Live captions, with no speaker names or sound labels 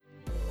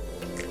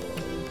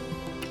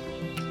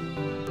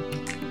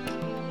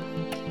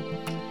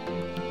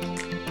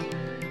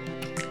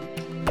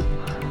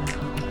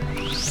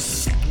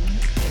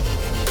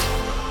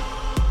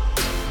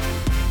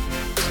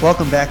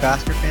Welcome back,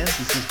 Oscar fans.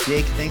 This is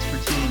Jake. Thanks for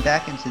tuning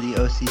back into the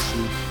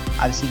OCC.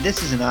 Obviously,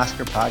 this is an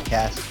Oscar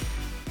podcast,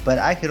 but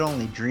I could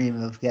only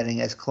dream of getting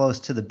as close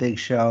to the big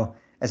show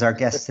as our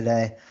guest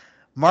today.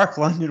 Mark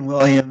London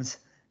Williams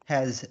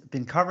has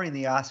been covering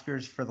the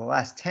Oscars for the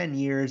last 10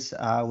 years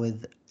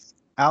with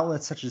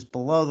outlets such as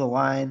Below the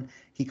Line.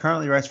 He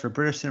currently writes for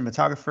British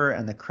Cinematographer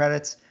and The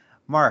Credits.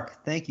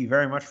 Mark, thank you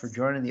very much for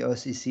joining the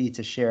OCC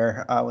to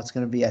share what's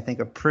going to be, I think,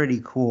 a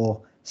pretty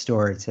cool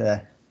story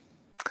today.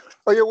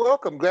 Oh, you're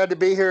welcome. Glad to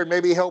be here and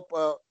maybe help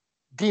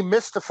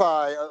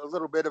demystify a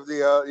little bit of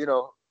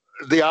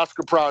the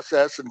Oscar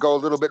process and go a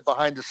little bit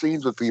behind the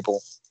scenes with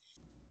people.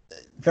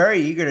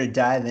 Very eager to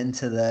dive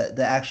into the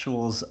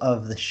actuals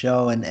of the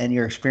show and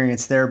your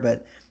experience there.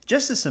 But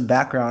just as some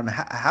background,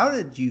 how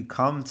did you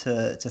come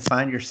to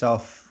find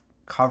yourself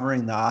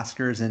covering the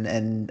Oscars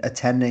and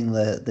attending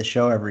the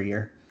show every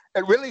year?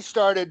 It really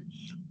started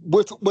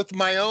with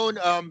my own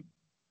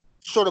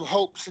sort of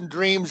hopes and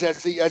dreams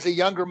as a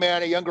younger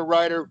man, a younger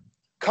writer.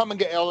 Coming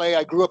to LA,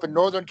 I grew up in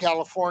Northern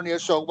California,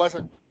 so it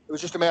was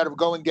just a matter of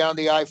going down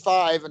the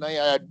I-5, and I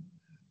had,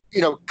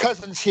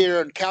 cousins here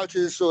and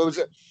couches, so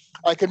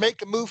I could make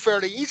the move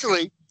fairly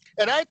easily.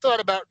 And I thought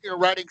about,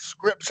 writing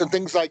scripts and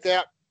things like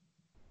that.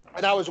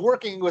 And I was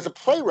working as a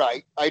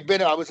playwright. I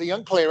was a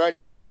young playwright.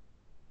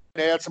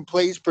 I had some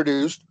plays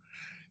produced,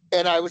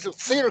 and I was a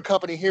theater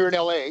company here in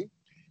LA.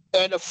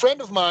 And a friend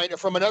of mine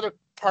from another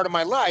part of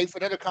my life,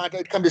 another contact,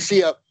 had come to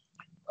see a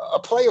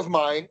play of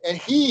mine, and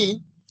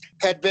he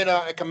had been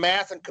a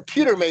math and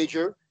computer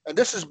major, and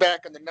this is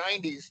back in the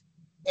 90s.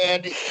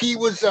 And he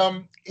was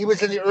in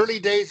the early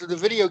days of the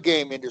video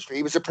game industry.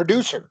 He was a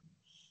producer.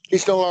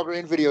 He's no longer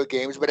in video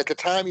games, but at the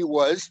time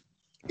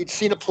he'd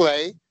seen a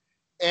play,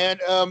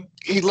 and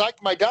he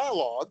liked my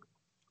dialogue,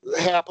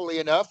 happily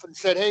enough, and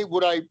said, "Hey,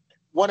 would I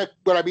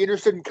be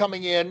interested in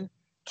coming in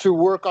to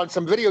work on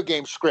some video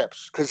game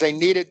scripts?" Because they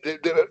needed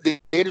the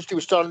industry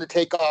was starting to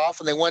take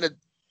off, and it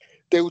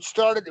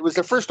was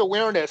the first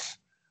awareness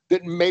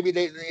that maybe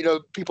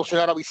people should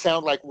not always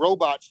sound like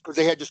robots, because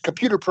they had just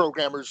computer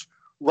programmers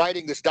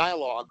writing this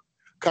dialogue,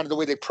 kind of the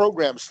way they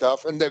program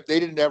stuff, and they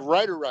didn't have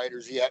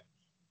writers yet.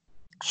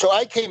 So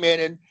I came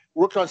in and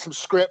worked on some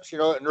scripts, an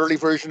early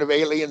version of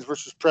Aliens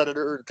versus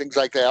Predator and things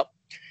like that.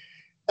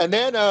 And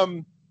then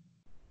I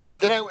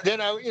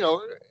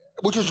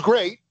which was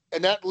great,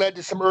 and that led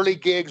to some early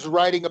gigs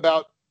writing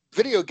about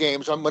video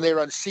games when they were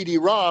on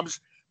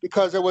CD-ROMs,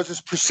 because there was this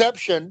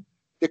perception,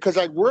 because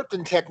I worked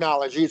in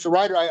technology as a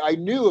writer, I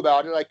knew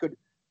about it.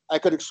 I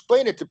could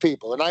explain it to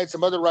people, and I had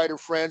some other writer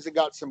friends and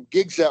got some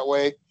gigs that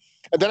way.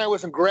 And then I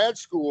was in grad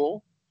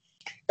school,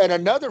 and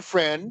another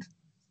friend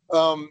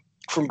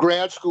from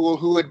grad school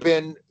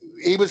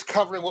he was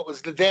covering what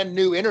was the then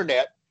new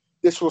internet.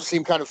 This will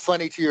seem kind of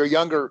funny to your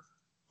younger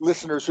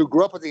listeners who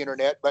grew up with the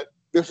internet, but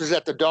this was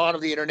at the dawn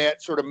of the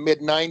internet, sort of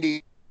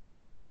mid-90s.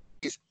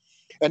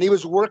 And he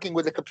was working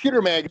with a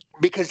computer mag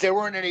because there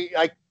weren't any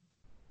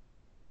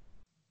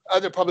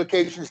other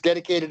publications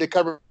dedicated to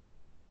cover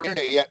the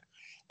internet yet.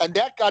 And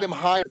that got him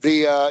hired.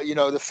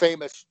 The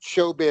famous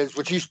Showbiz,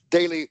 which used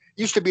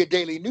to be a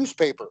daily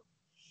newspaper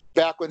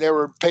back when there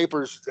were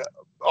papers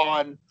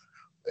on.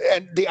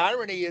 And the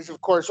irony is,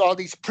 of course, all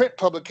these print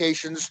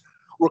publications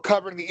were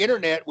covering the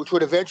internet, which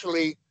would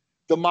eventually,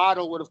 the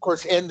model would, of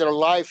course, end their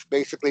life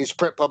basically as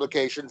print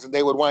publications, and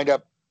they would wind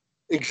up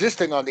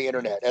existing on the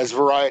internet, as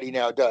Variety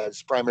now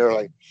does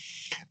primarily.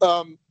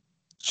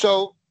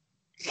 So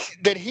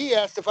then he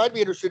asked if I'd be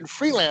interested in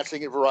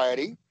freelancing at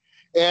Variety,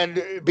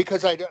 and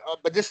because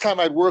but this time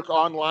I'd work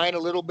online a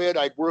little bit.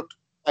 I'd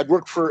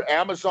worked for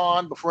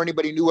Amazon before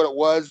anybody knew what it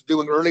was,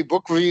 doing early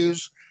book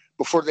reviews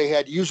before they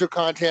had user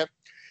content.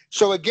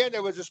 So again,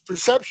 there was this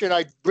perception.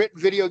 I'd written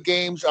video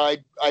games.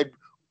 I'd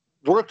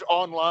worked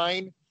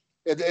online,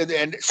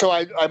 and so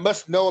I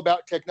must know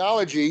about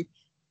technology.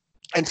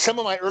 And some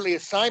of my early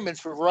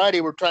assignments for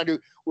Variety were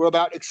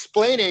about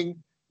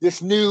explaining this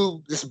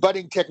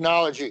budding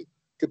technology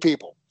to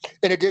people.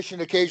 In addition,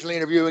 occasionally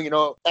interviewing,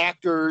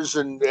 actors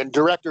and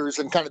directors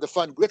and kind of the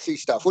fun, glitzy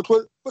stuff, which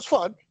was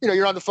fun.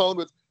 You're on the phone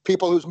with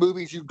people whose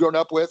movies you've grown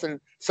up with,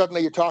 and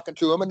suddenly you're talking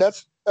to them, and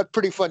that's a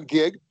pretty fun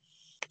gig.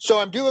 So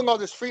I'm doing all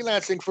this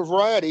freelancing for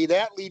Variety.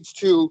 That leads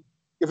to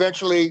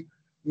eventually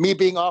me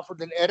being offered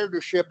an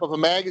editorship of a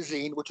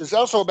magazine, which is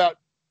also about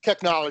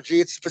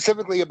technology. It's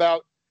specifically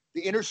about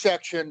the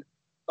intersection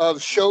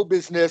of show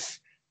business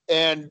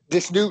and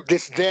this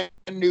then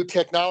new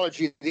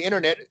technology, the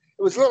internet.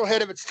 It was a little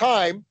ahead of its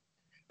time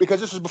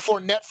because this was before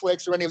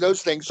Netflix or any of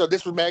those things. So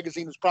this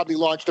magazine was probably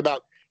launched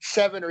about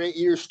 7 or 8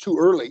 years too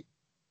early,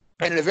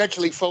 and it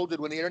eventually folded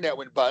when the internet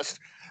went bust.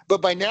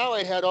 But by now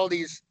I'd had all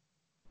these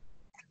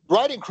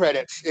writing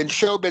credits in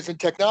showbiz and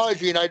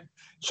technology, and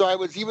so I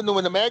was, even though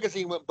when the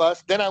magazine went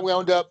bust, then I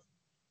wound up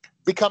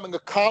becoming a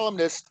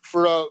columnist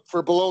for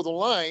Below the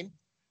Line,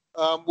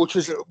 which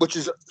is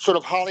sort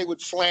of Hollywood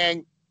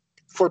slang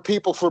for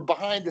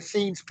behind the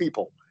scenes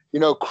people,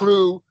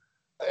 crew,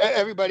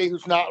 everybody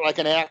who's not like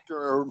an actor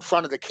or in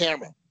front of the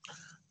camera.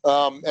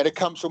 And it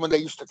comes from when they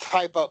used to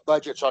type up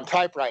budgets on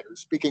typewriters,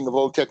 speaking of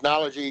old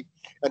technology,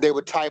 and they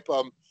would type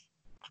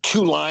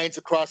 2 lines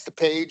across the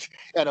page,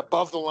 and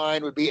above the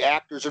line would be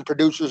actors and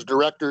producers,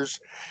 directors,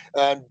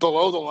 and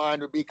below the line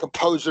would be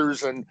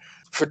composers and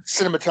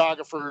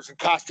cinematographers and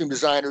costume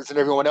designers and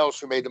everyone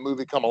else who made the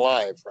movie come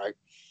alive, right?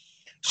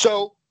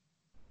 So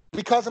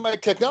because of my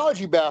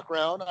technology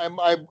background,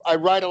 I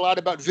write a lot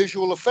about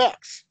visual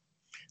effects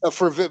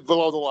for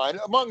below the line,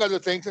 among other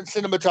things, and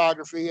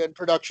cinematography and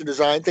production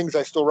design, things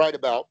I still write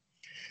about.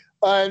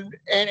 And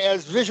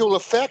as visual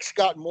effects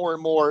got more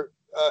and more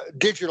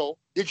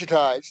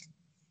digitized,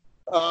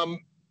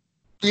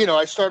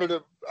 I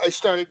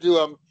started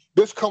to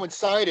this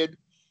coincided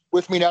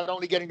with me not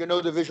only getting to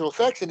know the visual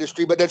effects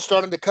industry, but then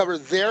starting to cover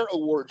their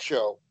award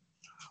show,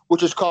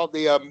 which is called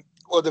the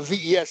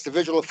VES, the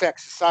Visual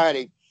Effects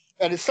Society.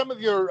 And as some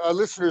of your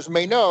listeners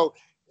may know,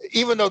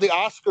 even though the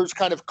Oscars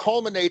kind of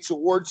culminates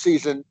award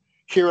season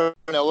here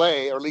in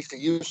LA, or at least it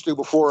used to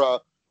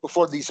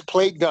before these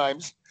plague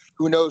times,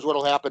 who knows what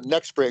will happen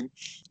next spring.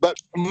 But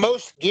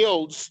most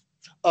guilds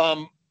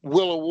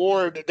will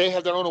award, they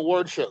have their own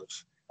award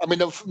shows. I mean,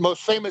 the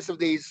most famous of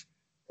these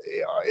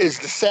is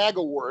the SAG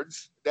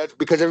Awards. That's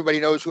because everybody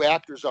knows who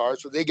actors are,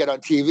 so they get on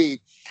TV.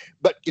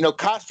 But,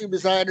 costume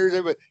designers,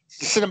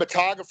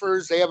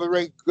 cinematographers, they have a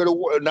very good,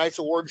 nice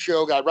award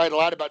show. I write a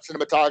lot about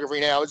cinematography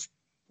now, as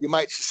you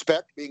might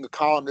suspect, being a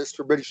columnist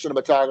for British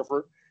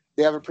Cinematographer.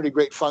 They have a pretty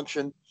great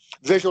function.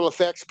 Visual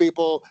effects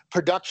people,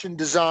 production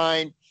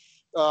design,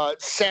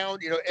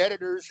 sound,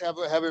 editors have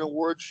an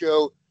award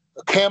show.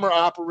 Camera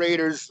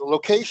operators,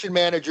 location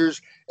managers,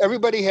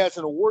 everybody has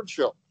an award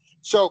show.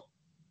 So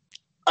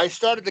I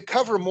started to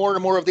cover more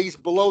and more of these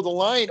below the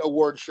line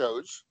award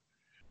shows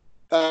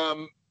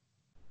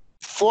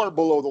for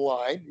below the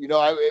line.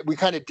 We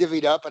kind of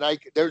divvied up, and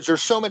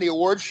there's so many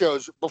award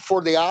shows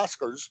before the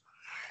Oscars.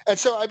 And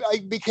so I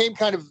became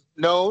kind of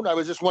known. I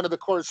was just one of the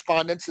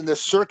correspondents in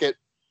this circuit.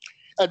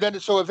 And then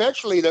so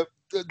eventually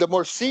the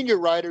more senior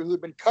writer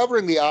who'd been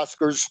covering the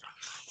Oscars,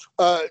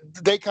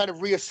 they kind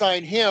of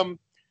reassigned him.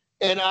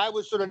 And I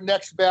was sort of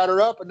next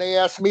batter up, and they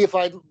asked me if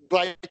I'd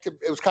like to.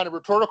 It was kind of a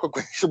rhetorical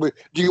question.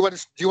 Do you want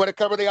to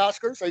cover the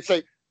Oscars? I'd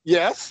say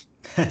yes.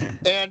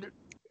 And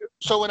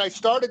so when I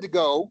started to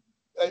go,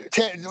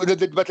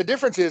 but the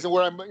difference is, and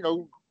where I'm,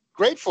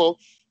 grateful.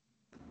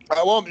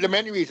 Well, there are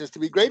many reasons to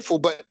be grateful,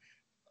 but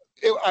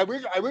I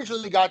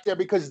originally got there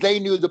because they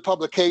knew the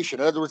publication.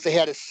 In other words, they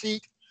had a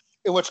seat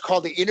in what's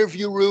called the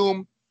interview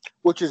room,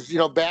 which is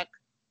back.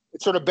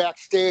 It's sort of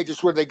backstage.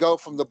 It's where they go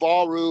from the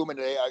ballroom, and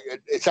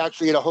it's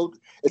actually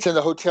it's in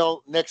the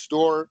hotel next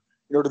door,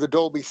 to the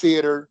Dolby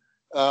Theater,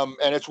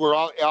 and it's where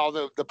all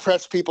the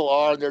press people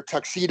are in their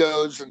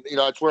tuxedos, and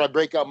it's where I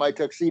break out my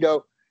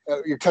tuxedo.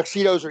 Your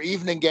tuxedos or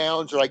evening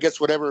gowns, or I guess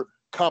whatever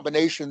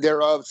combination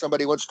thereof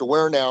somebody wants to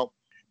wear now.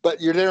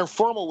 But you're there in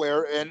formal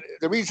wear, and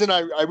the reason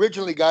I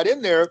originally got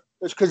in there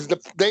is because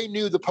they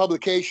knew the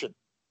publication.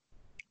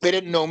 They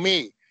didn't know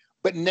me,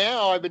 but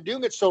now I've been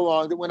doing it so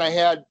long that when I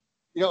had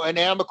an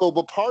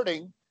amicable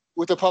parting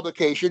with the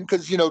publication,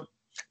 because,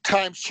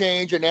 times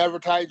change and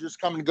advertisers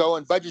come and go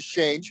and budgets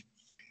change.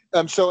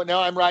 So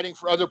now I'm writing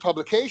for other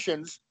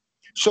publications.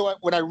 So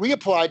when I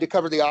reapplied to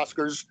cover the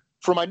Oscars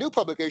for my new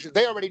publication,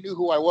 they already knew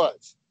who I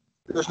was.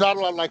 There's not a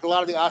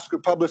lot of the Oscar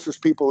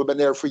publicist people have been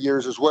there for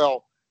years as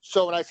well.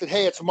 So when I said,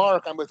 hey, it's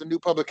Mark, I'm with a new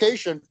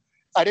publication,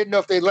 I didn't know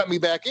if they'd let me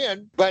back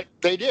in, but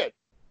they did.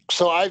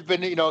 So I've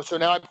been, so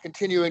now I'm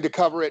continuing to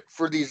cover it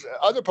for these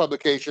other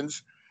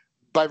publications,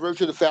 by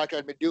virtue of the fact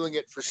I've been doing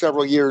it for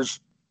several years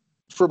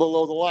for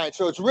below the line.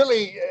 So it's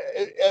really,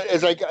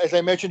 as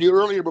I mentioned to you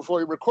earlier before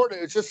we recorded,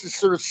 it's just this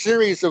sort of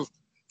series of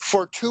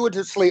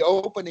fortuitously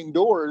opening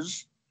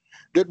doors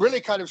that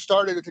really kind of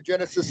started at the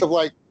genesis of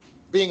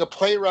being a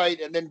playwright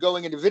and then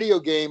going into video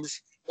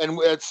games. And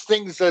as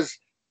things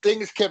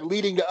kept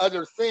leading to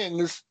other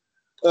things,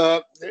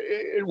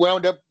 it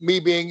wound up me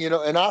being,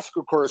 an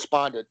Oscar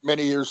correspondent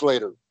many years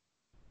later.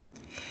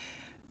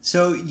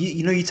 So,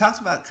 you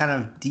talked about kind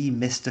of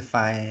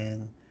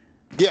demystifying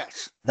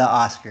yes, the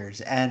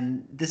Oscars.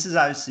 And this is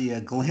obviously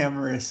a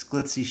glamorous,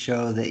 glitzy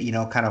show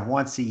that, kind of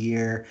once a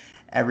year,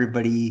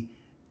 everybody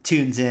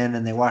tunes in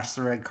and they watch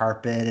the red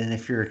carpet. And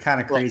if you're kind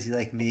of crazy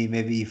like me,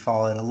 maybe you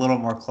follow it a little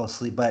more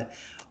closely. But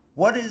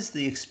what is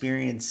the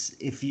experience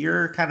if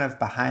you're kind of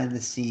behind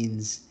the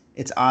scenes?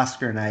 It's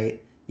Oscar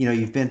night.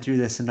 You've been through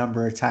this a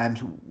number of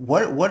times.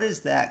 What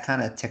is that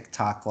kind of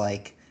TikTok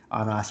like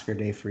on Oscar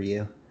day for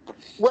you?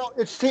 Well,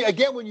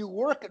 again, when you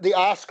work the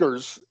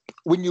Oscars,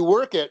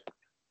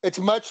 it's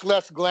much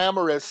less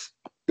glamorous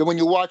than when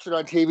you watch it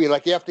on TV.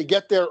 You have to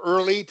get there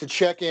early to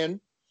check in.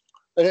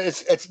 And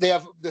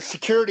the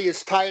security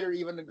is tighter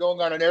even than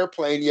going on an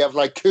airplane. You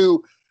have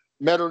 2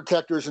 metal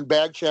detectors and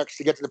bag checks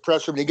to get to the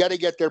press room. You got to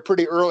get there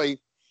pretty early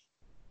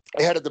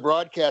ahead of the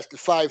broadcast at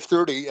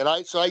 5:30. And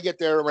I get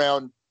there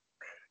around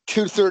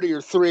 2:30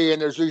 or 3,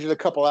 and there's usually a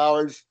couple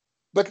hours.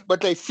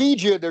 But they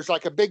feed you. There's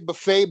a big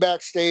buffet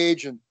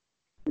backstage, and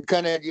you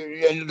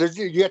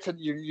get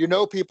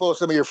to people.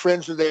 Some of your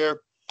friends are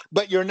there,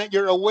 but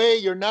you're away.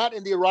 You're not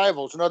in the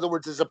arrivals. In other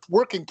words, as a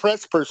working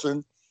press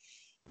person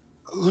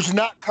who's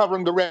not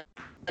covering the red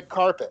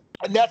carpet,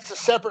 and that's a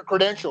separate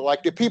credential.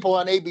 Like the people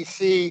on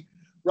ABC,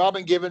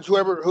 Robin Givens,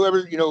 whoever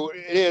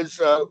it is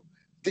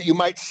that you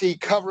might see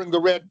covering the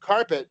red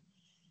carpet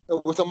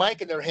with a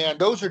mic in their hand.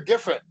 Those are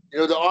different.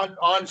 The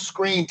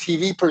on-screen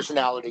TV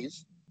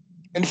personalities.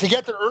 And if you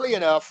get there early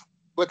enough,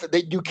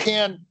 you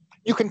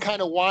can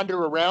kind of wander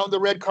around the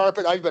red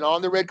carpet. I've been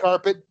on the red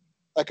carpet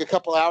like a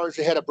couple hours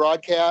ahead of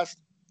broadcast,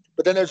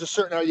 but then there's a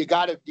certain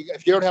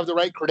if you don't have the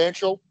right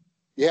credential,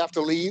 you have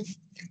to leave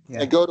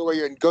and go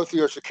to and go through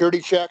your security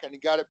check, and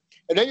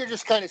and then you're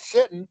just kind of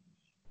sitting,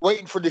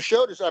 waiting for the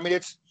show to. I mean,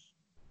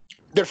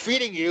 they're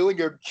feeding you and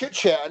you're chit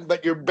chatting,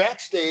 but you're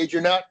backstage.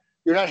 You're not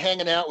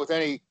hanging out with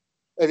any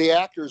of the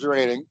actors or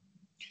anything.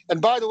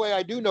 And by the way,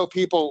 I do know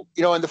people,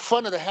 in the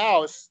front of the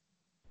house,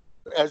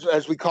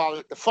 as we call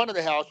it, the front of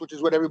the house, which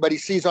is what everybody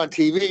sees on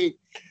TV.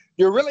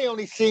 You're really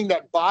only seeing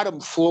that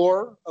bottom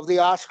floor of the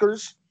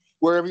Oscars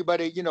where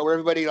everybody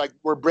like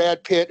where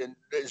Brad Pitt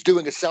is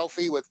doing a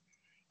selfie with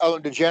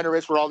Ellen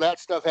DeGeneres, where all that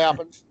stuff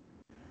happens.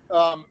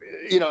 And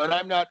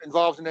I'm not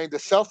involved in any of the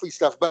selfie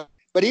stuff, but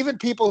even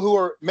people who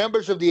are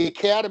members of the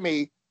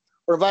Academy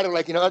or invited,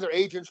 like, other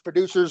agents,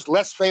 producers,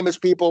 less famous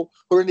people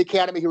who are in the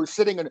Academy who are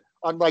sitting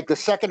on like the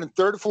second and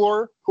third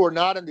floor who are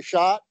not in the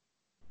shot.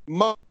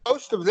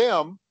 Most of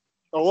them,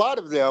 a lot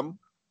of them,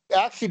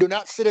 actually do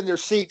not sit in their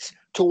seats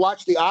to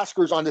watch the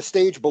Oscars on the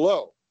stage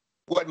below.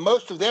 What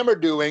most of them are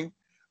doing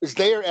is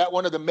they are at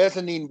one of the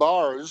mezzanine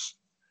bars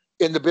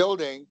in the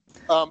building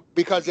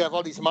because they have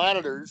all these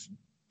monitors,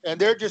 and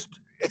they're just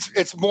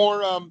it's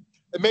more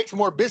it makes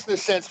more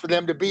business sense for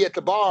them to be at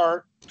the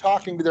bar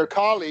talking to their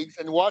colleagues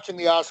and watching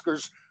the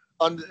Oscars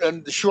on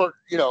the short,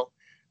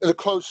 the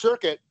closed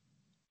circuit,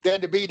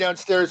 than to be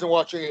downstairs and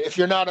watching it if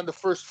you're not on the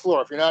first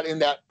floor, if you're not in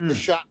the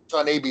shots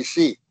on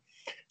ABC.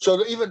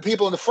 So even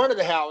people in the front of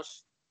the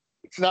house,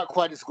 it's not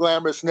quite as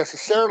glamorous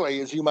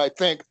necessarily as you might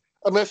think,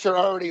 unless you're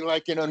already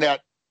like,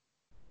 that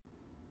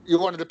you're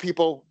one of the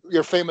people,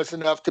 you're famous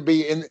enough to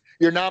be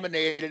you're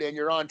nominated and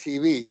you're on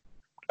TV.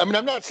 I mean,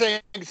 I'm not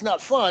saying it's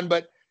not fun,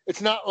 but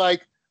it's not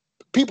like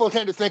people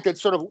tend to think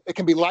that it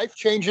can be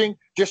life-changing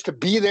just to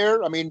be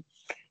there. I mean,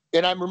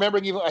 and I'm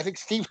remembering I think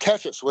Steve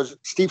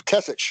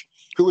Tesich,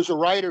 who was a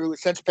writer who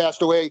has since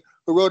passed away,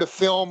 who wrote a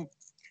film,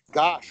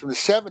 from the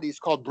 70s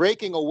called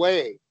Breaking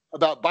Away,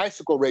 about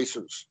bicycle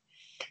racers.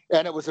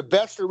 And it was a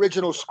best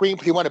original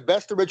screenplay. He won a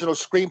best original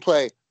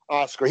screenplay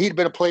Oscar. He'd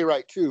been a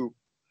playwright too.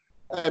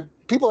 And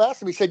people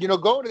asked him, he said,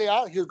 going to the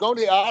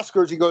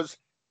Oscars, he goes,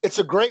 it's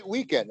a great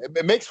weekend.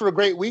 It makes for a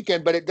great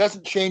weekend, but it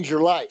doesn't change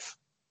your life,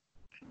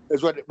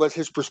 is what was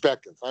his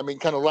perspective. I mean,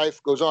 kind of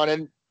life goes on.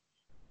 And,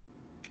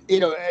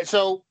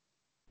 so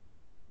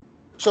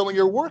when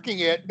you're working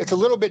it's a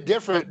little bit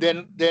different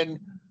than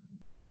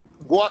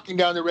walking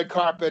down the red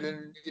carpet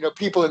and,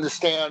 people in the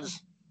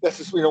stands, that's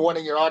just,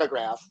 wanting your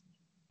autograph.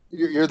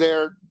 You're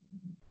there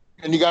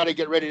and you got to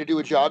get ready to do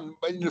a job.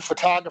 And the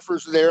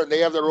photographers are there and they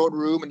have their own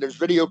room and there's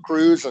video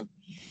crews. And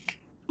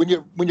when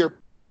you're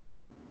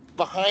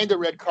behind the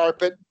red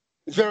carpet,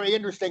 it's very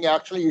interesting,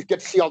 actually. You get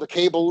to see all the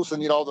cables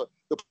and, all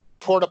the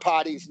porta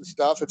potties and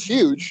stuff. It's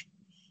huge.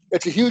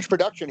 It's a huge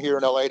production here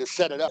in LA to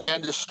set it up.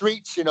 And the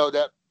streets,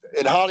 that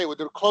in Hollywood,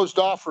 they're closed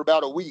off for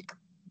about a week.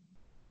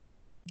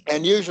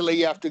 And usually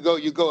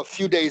you go a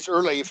few days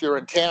early if you're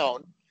in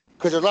town,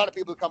 because there's a lot of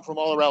people who come from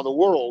all around the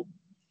world.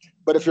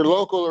 But if you're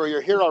local or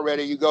you're here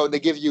already, you go and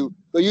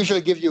they'll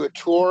usually give you a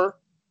tour,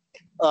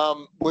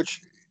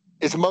 which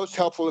is most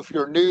helpful if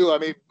you're new. I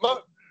mean,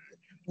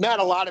 not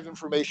a lot of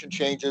information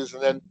changes.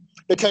 And then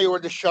they tell you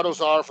where the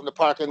shuttles are from the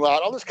parking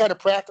lot, all this kind of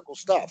practical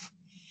stuff,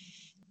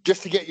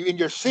 just to get you in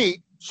your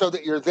seat so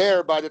that you're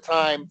there by the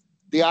time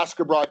the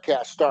Oscar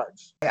broadcast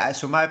starts. Yeah,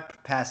 so my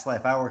past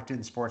life, I worked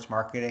in sports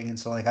marketing, and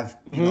so like I've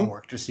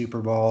worked a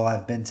Super Bowl,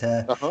 I've been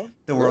to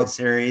the World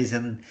Series,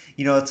 and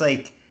it's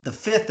like the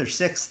fifth or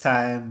sixth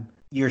time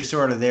you're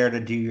sort of there to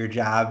do your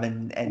job,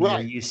 and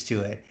you're used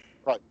to it.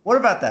 Right. What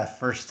about that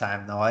first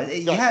time though?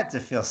 You had to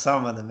feel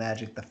some of the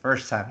magic the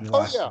first time you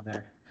walked in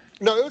there.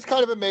 No, it was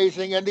kind of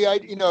amazing, and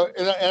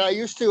I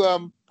used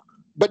to,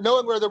 but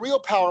knowing where the real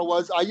power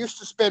was, I used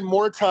to spend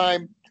more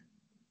time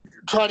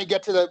trying to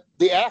get to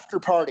the after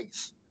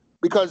parties,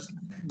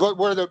 but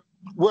where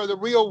the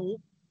real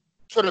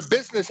sort of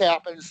business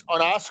happens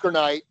on Oscar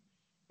night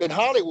in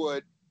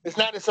Hollywood is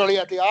not necessarily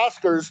at the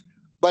Oscars,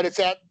 but it's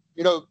at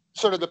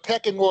sort of the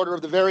pecking order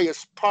of the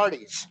various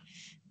parties.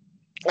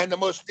 And the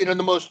most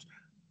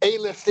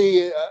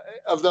A-listy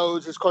of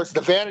those is, of course,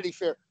 the Vanity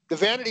Fair. The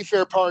Vanity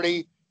Fair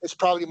party is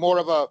probably more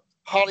of a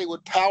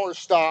Hollywood power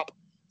stop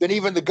than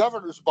even the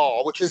Governor's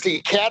Ball, which is the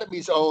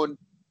Academy's own.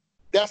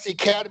 That's the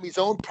Academy's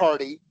own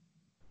party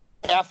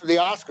after the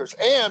Oscars.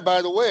 And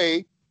by the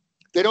way,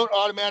 they don't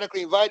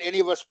automatically invite any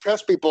of us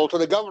press people to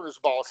the Governor's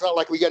Ball. It's not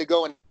like we got to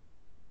go and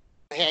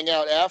hang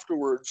out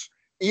afterwards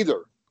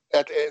either.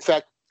 In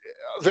fact,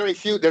 very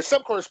few. There's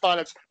some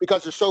correspondents,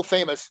 because they're so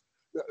famous.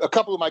 A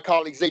couple of my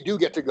colleagues, they do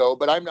get to go,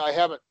 but I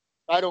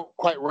don't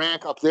quite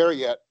rank up there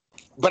yet.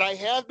 But I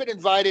have been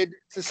invited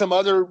to some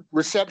other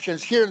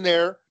receptions here and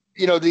there.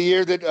 The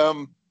year that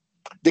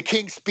the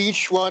King's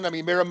Speech won, I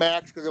mean,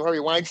 Miramax, because Harvey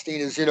Weinstein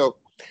is,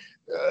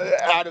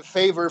 out of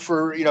favor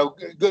for,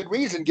 good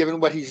reason given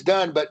what he's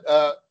done. But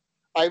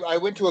I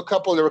went to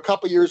there were a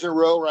couple years in a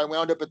row where I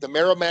wound up at the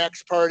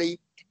Miramax party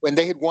when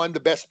they had won the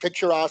Best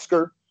Picture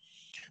Oscar.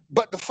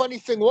 But the funny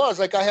thing was,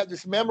 like, I had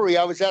this memory.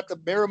 I was at the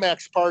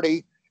Miramax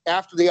party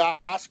after the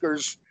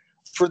Oscars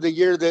for the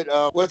year that,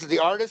 was it The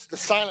Artist? The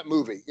silent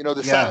movie,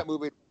 silent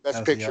movie,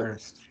 Best Picture.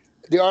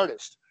 The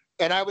Artist.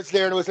 And I was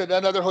there, and it was at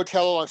another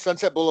hotel on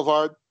Sunset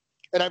Boulevard.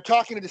 And I'm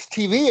talking to this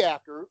TV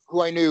actor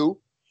who I knew,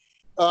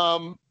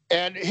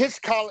 and his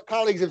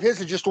colleagues of his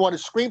had just won a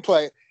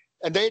screenplay.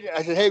 And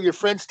I said, hey, have your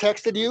friends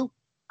texted you?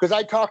 Because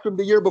I talked to him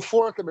the year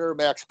before at the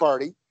Miramax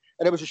party,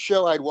 and it was a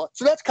show I'd watched.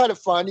 So that's kind of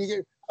fun. You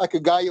get like a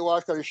guy you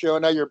watched on a show,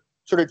 and now you're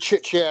sort of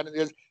chit-chatting.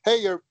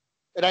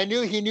 And I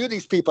knew he knew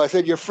these people. I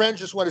said, your friends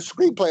just won a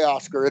screenplay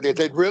Oscar. And they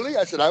said, really?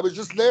 I said, I was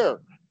just there.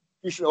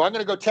 He said, I'm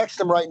going to go text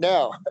them right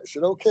now. I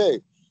said, okay.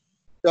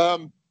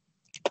 But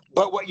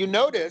what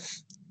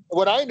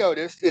I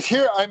noticed is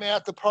here I'm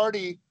at the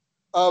party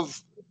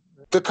of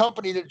the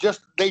company that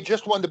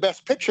just won the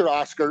Best Picture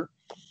Oscar,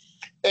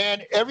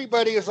 and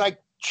everybody is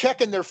like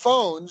checking their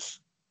phones.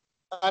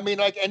 I mean,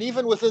 like, and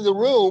even within the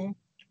room,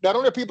 not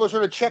only are people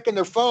sort of checking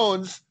their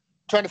phones,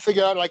 trying to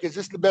figure out, like, is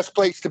this the best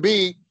place to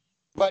be?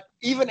 But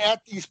even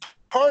at these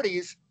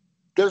parties,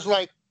 there's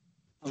like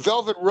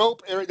velvet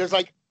rope area. There's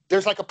like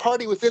a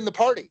party within the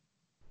party.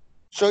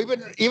 So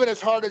even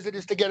as hard as it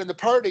is to get in the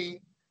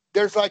party,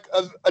 there's like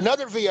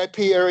another VIP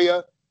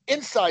area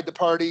inside the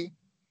party.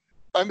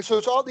 I mean, so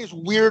it's all these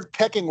weird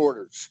pecking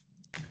orders.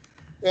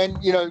 And,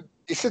 you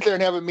sit there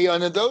and have a meal.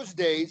 And in those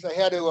days, I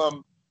had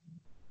to,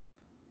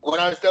 when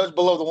I was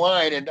below the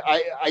line, and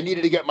I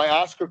needed to get my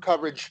Oscar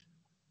coverage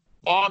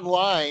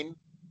online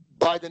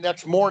by the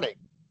next morning.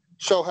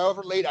 So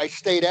however late I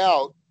stayed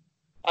out,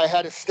 I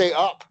had to stay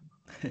up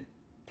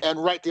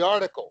and write the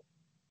article.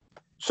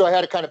 So I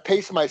had to kind of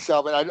pace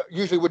myself, and I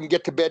usually wouldn't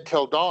get to bed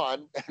till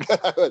dawn.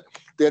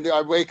 Then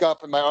I'd wake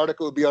up and my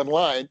article would be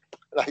online,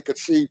 and I could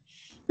see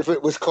if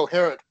it was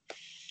coherent.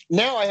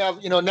 Now I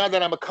have, now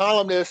that I'm a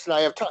columnist and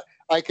I have time,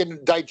 I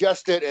can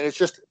digest it, and it's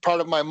just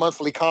part of my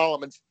monthly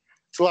column. And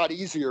it's a lot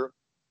easier.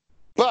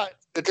 But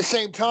at the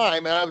same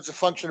time, and I was a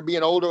function of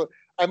being older,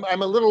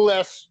 I'm a little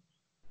less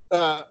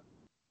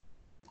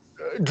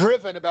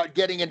driven about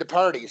getting into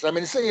parties. I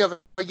mean, if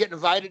I get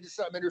invited to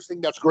something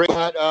interesting, that's great.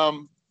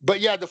 But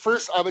yeah,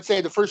 I would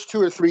say the first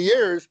 2 or 3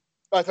 years,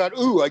 I thought,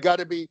 I got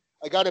to be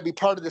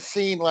part of the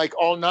scene like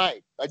all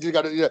night. I just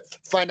got to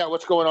find out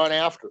what's going on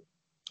after.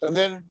 And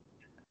then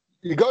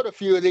you go to a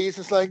few of these,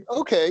 it's like,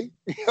 okay,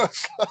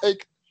 it's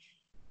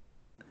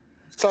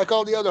like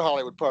all the other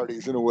Hollywood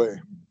parties in a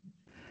way.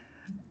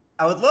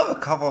 I would love a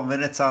couple of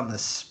minutes on the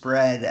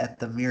spread at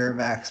the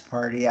Miramax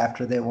party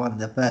after they won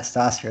the Best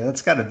Oscar.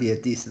 That's got to be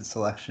a decent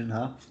selection,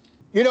 huh?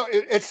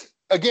 It's,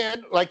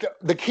 again, like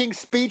the King's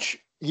Speech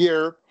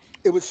year,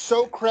 it was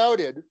so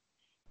crowded.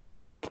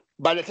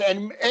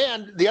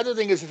 And the other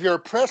thing is, if you're a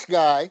press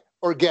guy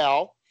or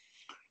gal,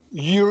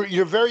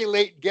 you're very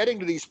late getting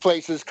to these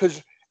places,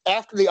 because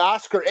after the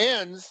Oscar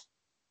ends,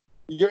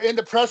 you're in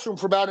the press room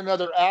for about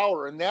another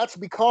hour. And that's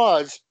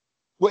because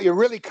what you're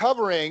really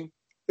covering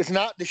is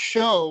not the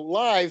show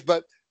live,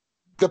 but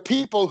the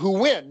people who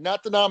win,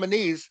 not the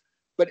nominees,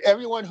 but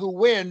everyone who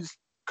wins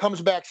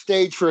comes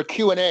backstage for a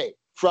Q&A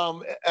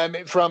from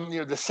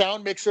the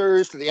sound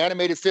mixers to the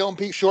animated film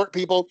short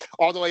people,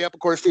 all the way up, of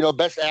course,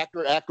 best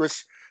actor,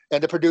 actress,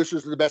 and the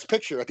producers of the Best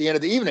Picture at the end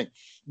of the evening.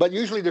 But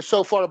usually they're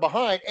so far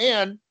behind,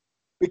 and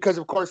because,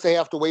 of course, they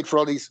have to wait for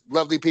all these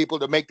lovely people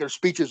to make their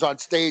speeches on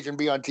stage and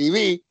be on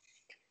TV,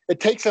 it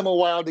takes them a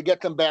while to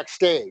get them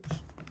backstage.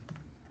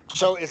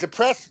 So as a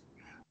press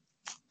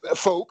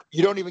folk,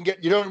 you don't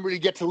really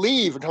get to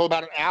leave until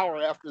about an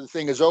hour after the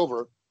thing is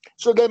over.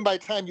 So then by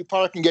the time you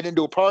park and get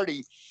into a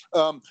party,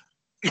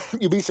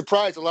 you'd be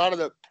surprised. A lot of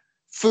the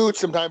food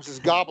sometimes is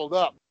gobbled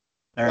up.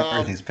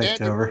 Everything's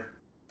picked over.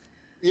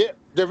 Yeah,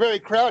 they're very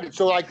crowded.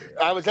 So like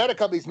I was at a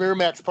couple of these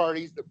Miramax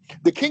parties.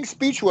 The King's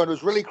Speech one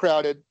was really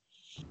crowded.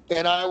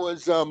 And I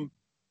was, you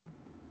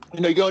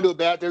go into a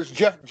bath. There's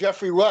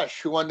Jeffrey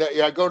Rush, who won that.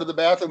 I go to the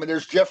bathroom, and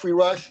there's Jeffrey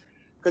Rush,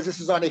 because this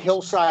is on a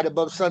hillside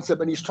above Sunset,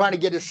 and he's trying to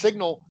get a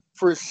signal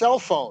for his cell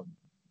phone.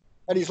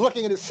 And he's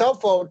looking at his cell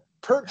phone,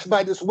 perched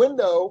by this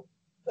window.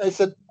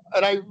 And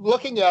I'm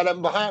looking at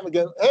him behind me,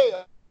 going, hey,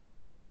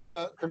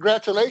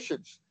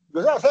 congratulations. He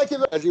goes, oh, thank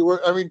you. As you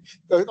were, I mean,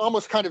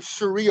 almost kind of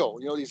surreal,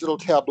 these little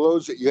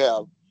tableaus that you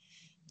have.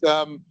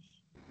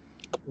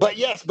 But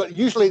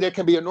usually there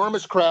can be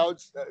enormous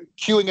crowds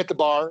queuing at the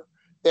bar,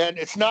 and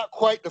it's not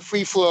quite the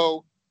free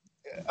flow.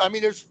 I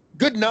mean, there's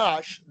good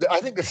nosh.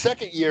 I think the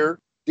second year,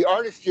 the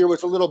Artist year,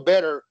 was a little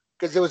better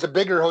because there was a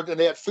bigger hotel and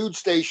they had food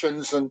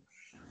stations, and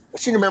I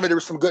seem to remember there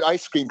were some good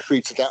ice cream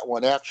treats at that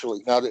one,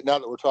 actually, now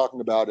that we're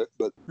talking about it.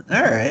 But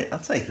all right, I'll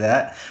take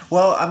that.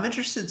 Well, I'm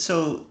interested.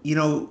 So,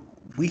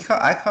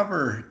 I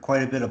cover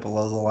quite a bit of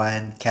below the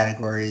line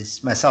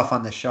categories myself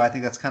on the show. I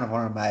think that's kind of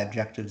one of my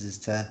objectives is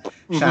to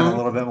shine a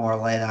little bit more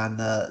light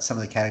on some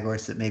of the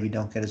categories that maybe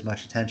don't get as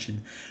much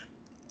attention.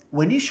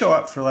 When you show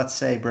up for, let's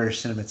say,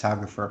 British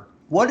cinematographer,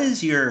 what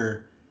is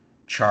your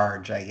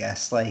charge, I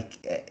guess,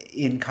 like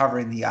in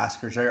covering the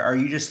Oscars? Are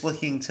you just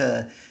looking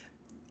to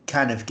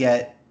kind of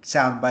get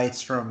sound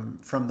bites from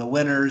the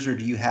winners, or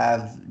do you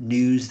have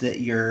news that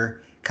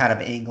you're kind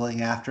of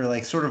angling after?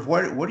 Like, sort of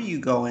what do you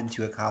go in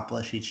to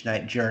accomplish each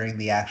night during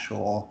the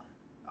actual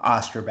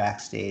Oscar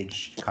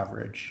backstage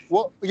coverage?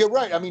 Well, you're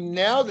right. I mean,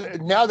 now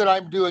that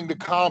I'm doing the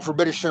column for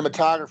British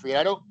cinematography,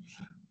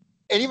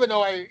 and even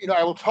though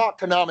I will talk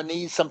to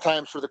nominees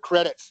sometimes for the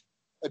credits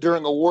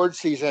during award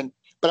season,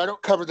 but I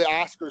don't cover the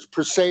Oscars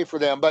per se for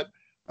them. But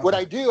what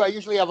I do, I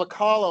usually have a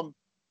column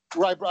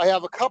where I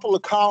have a couple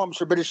of columns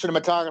for British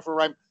cinematographer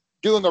where I'm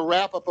doing a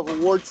wrap up of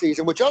award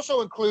season, which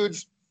also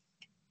includes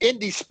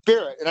Indie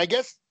Spirit. And I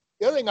guess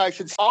the other thing I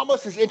should say,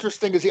 almost as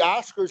interesting as the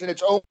Oscars in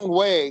its own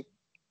way,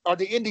 are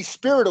the Indie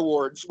Spirit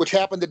Awards, which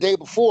happened the day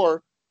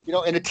before,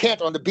 in a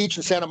tent on the beach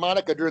in Santa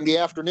Monica during the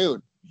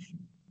afternoon.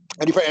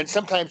 And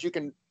sometimes you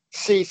can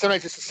see,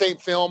 sometimes it's the same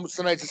films,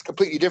 sometimes it's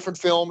completely different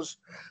films.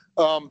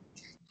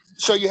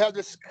 So you have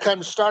this kind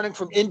of starting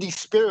from Indie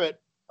Spirit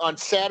on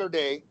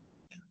Saturday,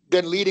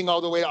 then leading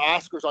all the way to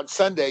Oscars on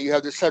Sunday. You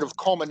have this sort of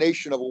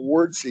culmination of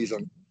award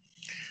season.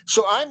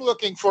 So I'm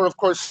looking for, of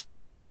course,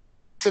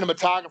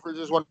 cinematographers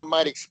as one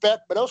might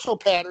expect, but also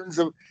patterns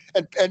of,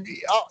 I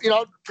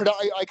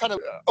kind of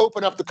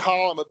open up the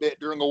column a bit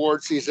during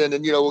award season,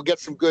 and we'll get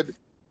some good.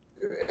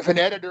 If an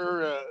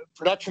editor,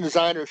 production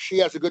designer, if she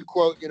has a good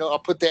quote, I'll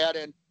put that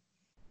in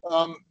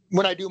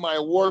when I do my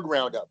award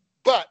roundup.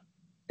 But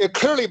it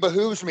clearly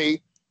behooves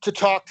me to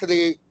talk to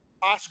the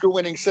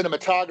Oscar-winning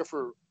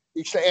cinematographer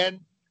each day. And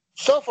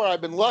so far,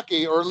 I've been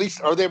lucky, or at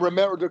least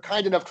they're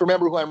kind enough to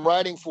remember who I'm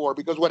writing for.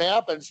 Because what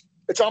happens,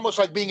 it's almost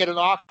like being at an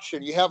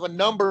auction. You have a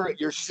number at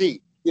your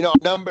seat,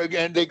 number,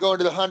 and they go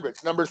into the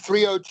hundreds. Number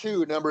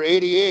 302, number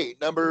 88,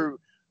 number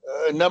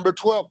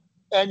 12,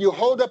 and you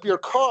hold up your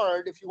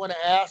card if you want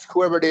to ask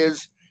whoever it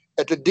is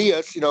at the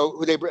dais,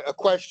 who they bring a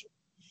question.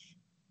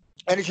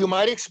 And as you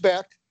might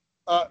expect,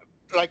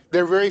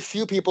 there are very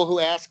few people who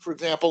ask, for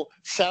example,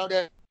 sound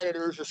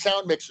editors or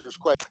sound mixers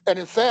questions. And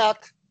in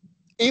fact,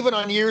 even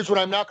on years when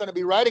I'm not going to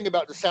be writing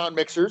about the sound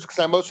mixers, because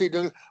I'm mostly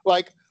doing,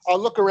 I'll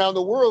look around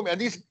the room, and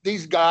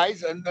these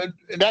guys, and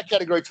in that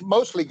category, it's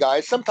mostly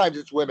guys. Sometimes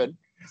it's women,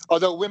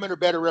 although women are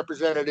better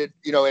represented,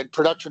 in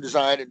production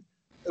design and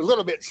a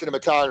little bit in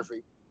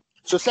cinematography.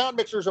 So sound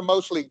mixers are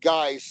mostly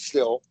guys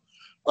still,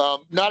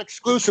 not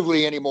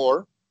exclusively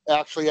anymore.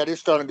 Actually, that is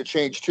starting to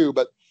change too.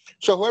 But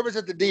so whoever's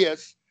at the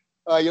dais,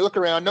 you look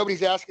around,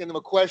 nobody's asking them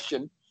a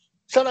question.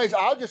 Sometimes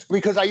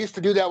because I used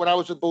to do that when I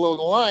was with Below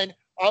the Line,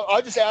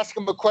 I'll just ask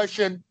them a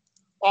question,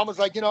 almost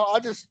like, I'll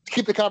just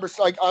keep the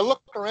conversation. Like, I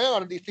look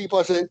around at these people,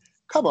 I say,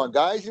 come on,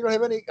 guys, you don't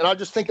have any? And I'll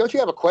just think, don't you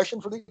have a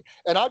question for me?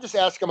 And I'll just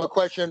ask them a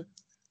question,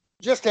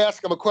 just to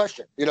ask them a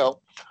question,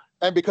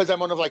 And because I'm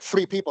one of like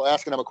three people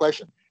asking them a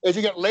question. As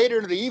you get later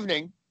into the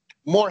evening,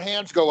 more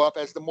hands go up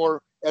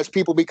as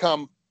people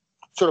become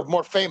sort of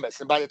more famous.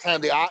 And by the time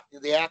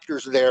the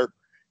actors are there,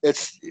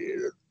 it's,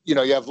 you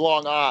have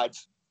long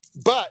odds.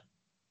 But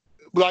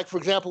like, for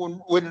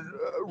example, when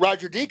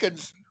Roger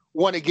Deakins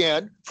won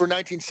again for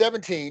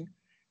 1917,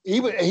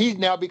 he's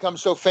now become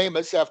so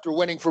famous after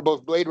winning for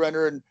both Blade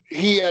Runner, and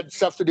he had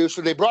stuff to do.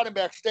 So they brought him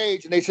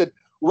backstage and they said,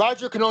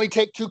 Roger can only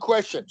take two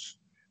questions.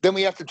 Then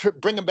we have to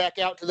bring him back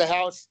out to the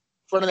house,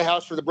 front of the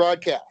house for the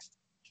broadcast.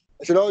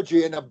 I said, oh,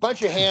 gee, and a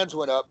bunch of hands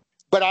went up.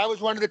 But I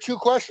was one of the two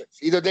questions.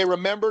 Either they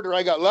remembered or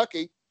I got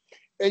lucky.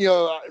 And,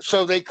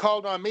 so they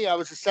called on me. I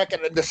was the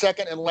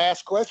second and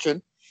last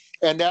question.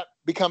 And that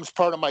becomes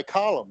part of my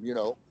column,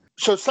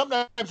 So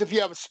sometimes if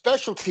you have a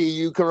specialty,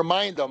 you can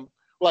remind them,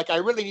 like, I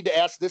really need to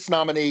ask this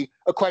nominee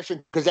a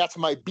question because that's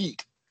my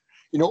beat,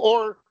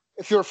 Or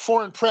if you're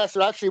foreign press,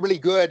 they're actually really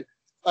good.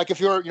 Like if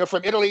you're,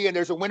 from Italy and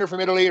there's a winner from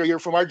Italy, or you're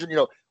from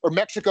Argentina, or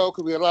Mexico,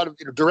 because we have a lot of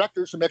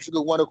directors from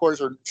Mexico, one, of course,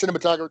 or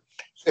cinematographer.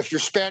 If you're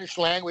Spanish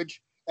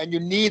language and you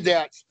need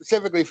that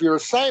specifically for your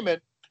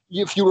assignment,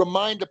 if you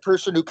remind the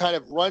person who kind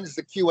of runs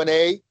the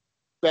Q&A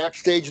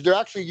backstage, they're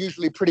actually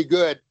usually pretty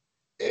good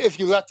if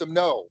you let them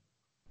know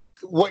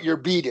what your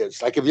beat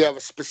is. Like if you have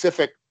a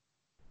specific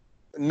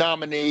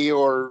nominee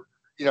or,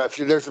 if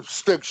there's a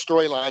specific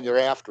storyline you're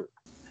after.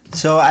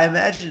 So I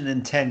imagine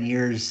in 10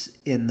 years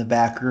in the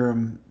back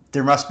room,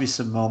 there must be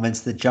some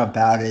moments that jump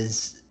out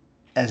as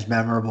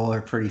memorable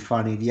or pretty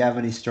funny. Do you have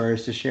any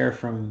stories to share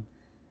from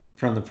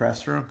the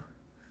press room?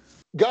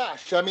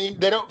 Gosh, I mean,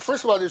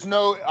 first of all,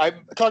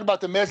 I'm talking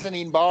about the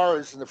mezzanine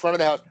bars in the front of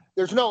the house.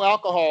 There's no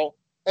alcohol,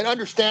 and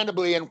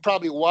understandably and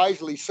probably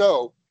wisely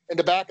so, in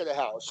the back of the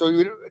house.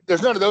 So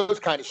there's none of those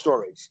kind of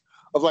stories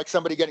of like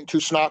somebody getting too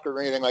snockered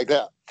or anything like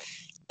that.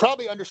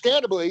 Probably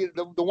understandably,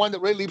 the one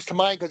that really leaps to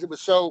mind because it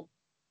was so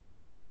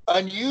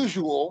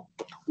unusual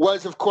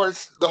was, of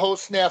course, the whole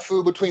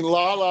snafu between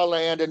La La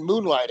Land and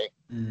Moonlighting.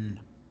 Mm.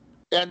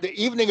 And the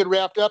evening had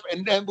wrapped up,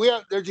 and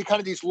there's kind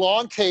of these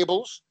long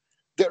tables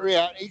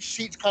Each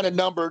seat's kind of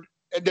numbered,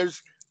 and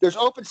there's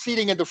open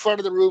seating in the front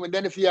of the room, and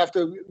then if you have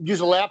to use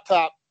a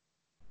laptop,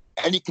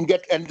 and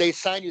they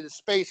assign you the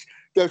space,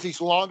 there's these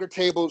longer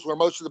tables where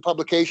most of the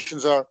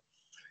publications are.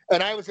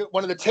 And I was at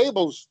one of the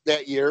tables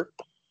that year,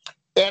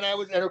 and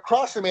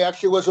across from me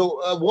actually was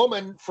a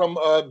woman from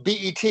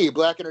BET,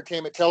 Black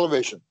Entertainment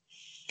Television.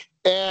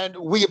 And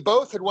we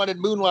both had wanted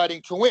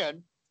Moonlighting to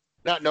win,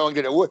 not knowing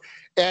that it would.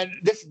 And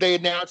they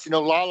announced, La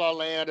La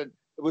Land, and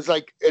it was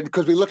like, and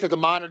because we looked at the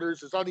monitors,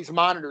 there's all these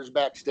monitors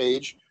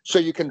backstage, so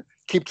you can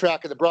keep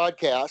track of the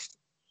broadcast.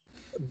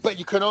 But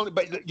you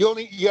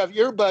have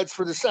earbuds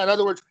for the sound. In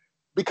other words,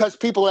 because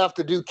people have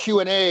to do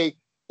Q&A,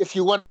 if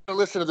you want to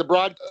listen to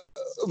the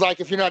like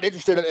if you're not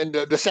interested in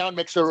the sound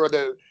mixer or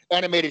the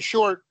animated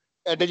short,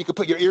 and then you can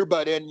put your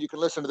earbud in, you can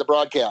listen to the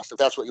broadcast if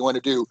that's what you want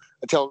to do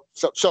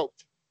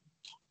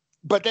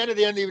But then at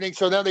the end of the evening,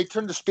 so now they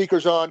turned the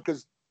speakers on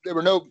because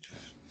we're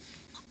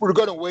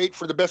going to wait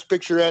for the Best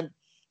Picture, and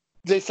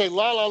they say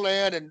La La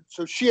Land, and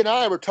so she and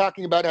I were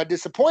talking about how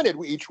disappointed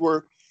we each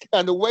were,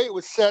 and the way it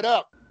was set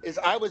up is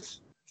I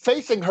was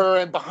facing her,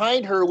 and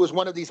behind her was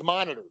one of these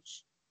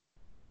monitors.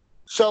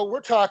 So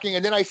we're talking,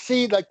 and then I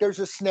see like there's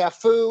a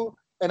snafu,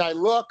 and I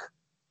look,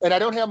 and I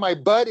don't have my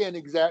bud in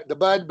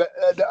but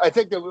I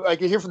think that I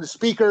could hear from the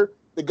speaker,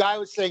 the guy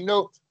was saying,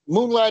 "No,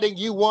 Moonlighting,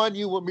 you won,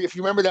 if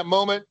you remember that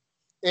moment."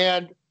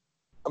 And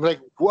I'm like,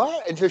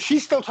 what? And so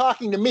she's still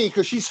talking to me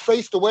because she's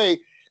faced away,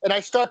 and I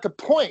start to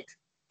point,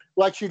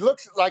 like she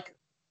looks like,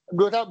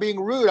 without being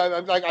rude,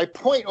 I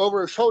point over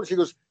her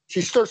shoulder.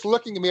 She starts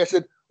looking at me. I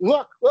said,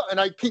 look, and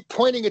I keep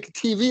pointing at the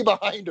TV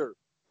behind her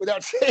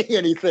without saying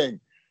anything.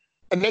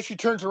 And then she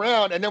turns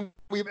around, and then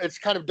it's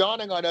kind of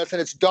dawning on us,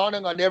 and it's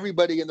dawning on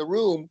everybody in the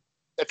room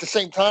at the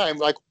same time,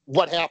 like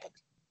what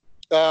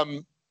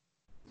happened.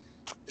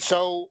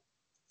 So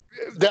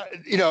that,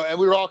 and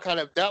we were all kind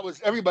of,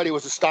 everybody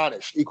was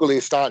astonished, equally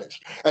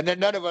astonished. And then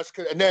none of us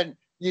could, and then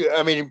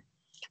you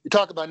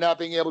talk about not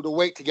being able to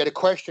wait to get a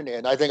question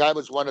in. I think I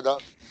was one of the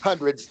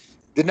hundreds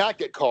did not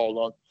get called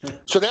on.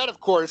 So that, of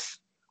course,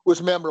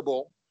 was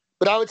memorable.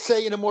 But I would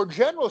say in a more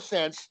general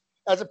sense,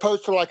 as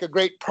opposed to like a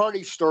great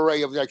party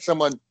story of like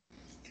someone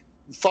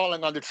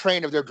falling on the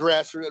train of their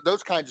dress or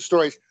those kinds of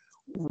stories,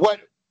 what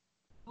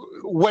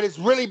has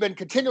really been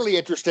continually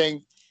interesting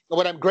and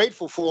what I'm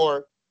grateful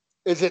for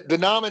is that the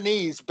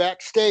nominees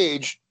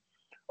backstage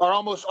are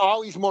almost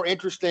always more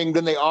interesting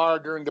than they are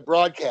during the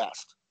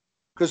broadcast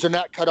because they're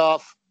not cut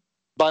off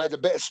by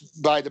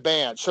the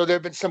band. So there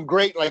have been some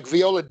great, like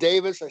Viola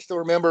Davis. I still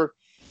remember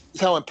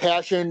how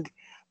impassioned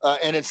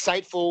and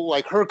insightful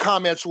like her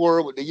comments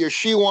were the year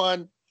she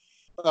won.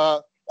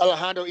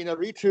 Alejandro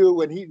Inarritu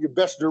when he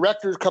best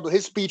director, a couple of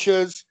his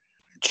speeches.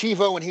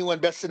 Chivo when he won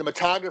best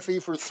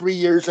cinematography for 3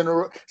 years in a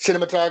row,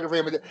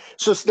 cinematography.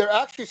 So there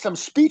are actually some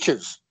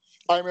speeches.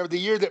 I remember the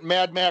year that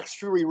Mad Max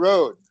Fury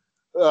Road.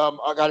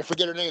 I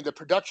forget her name. The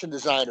production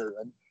designer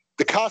and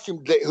the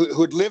costume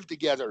who had lived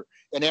together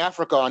in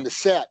Africa on the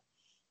set,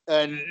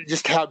 and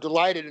just how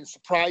delighted and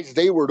surprised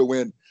they were to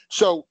win.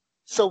 So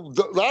a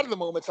lot of the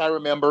moments I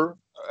remember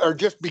are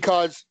just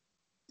because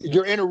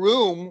you're in a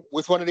room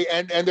with one of the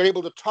and they're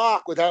able to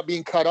talk without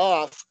being cut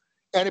off,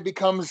 and it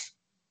becomes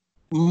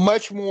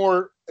much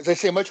more, as I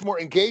say, much more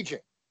engaging.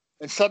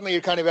 And suddenly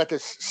you're kind of at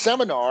this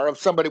seminar of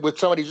somebody who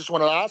just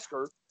won an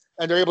Oscar,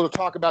 and they're able to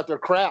talk about their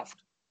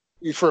craft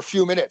for a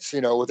few minutes,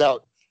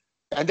 without,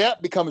 and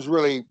that becomes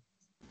really,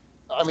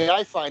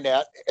 I find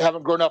that,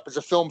 having grown up as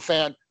a film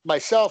fan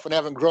myself and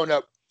having grown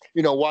up,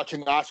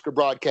 watching Oscar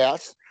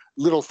broadcasts,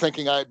 little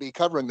thinking I'd be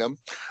covering them.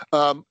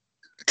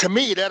 To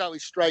me, that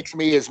always strikes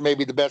me as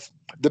maybe the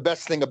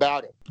best thing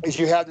about it is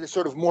you have this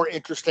sort of more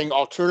interesting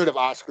alternative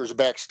Oscars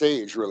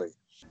backstage, really.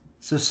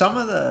 So some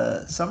of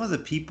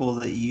the people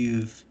that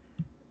you've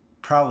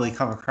probably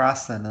come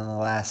across then in the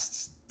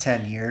last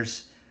 10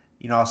 years,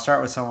 I'll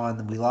start with someone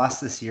that we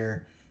lost this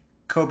year,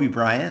 Kobe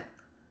Bryant.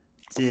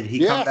 Did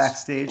he come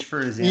backstage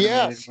for his animated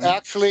Yes, win?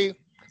 Actually,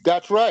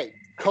 that's right.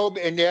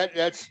 Kobe, and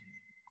that's,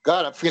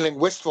 God, I'm feeling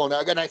wistful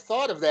now. And I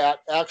thought of that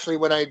actually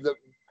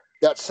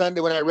that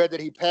Sunday when I read that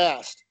he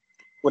passed,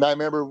 when I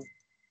remember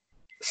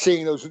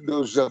seeing those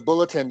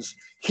bulletins.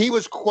 He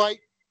was quite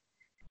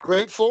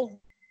grateful.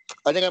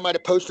 I think I might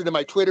have posted in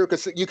my Twitter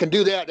because you can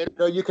do that.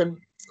 You can.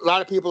 A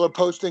lot of people are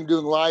posting,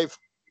 doing live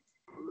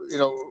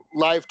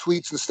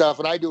tweets and stuff,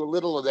 and I do a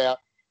little of that.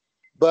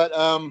 But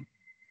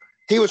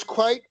he was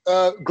quite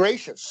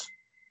gracious,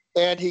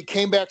 and he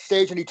came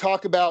backstage and he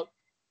talked about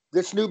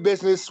this new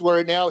business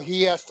where now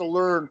he has to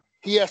learn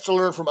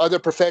from other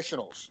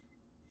professionals.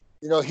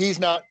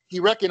 He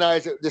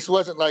recognized that this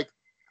wasn't like,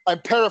 I'm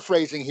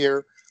paraphrasing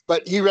here,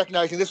 but he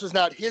recognizing this was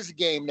not his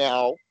game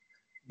now,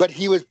 but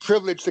he was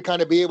privileged to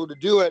kind of be able to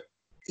do it.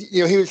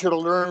 He was here to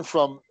learn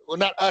from, well,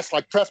 not us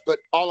like press, but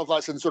all of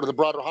us in sort of the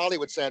broader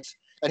Hollywood sense.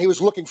 And he was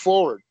looking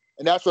forward.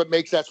 And that's what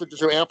sort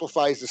of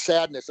amplifies the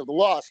sadness of the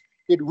loss.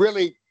 It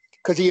really,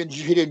 because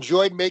he'd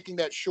enjoyed making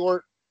that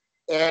short,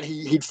 and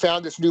he'd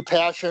found this new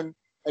passion,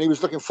 and he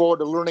was looking forward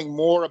to learning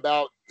more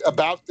about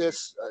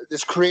this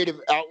creative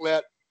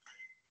outlet.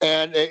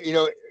 And,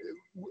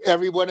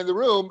 everyone in the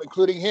room,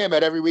 including him,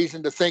 had every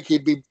reason to think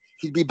he'd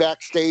be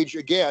backstage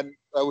again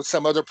with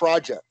some other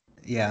project.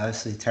 Yeah,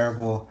 obviously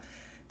terrible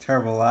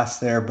loss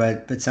there,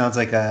 but sounds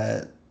like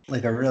a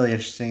really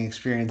interesting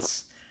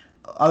experience.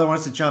 Other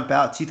ones to jump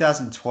out,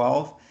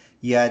 2012.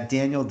 Yeah,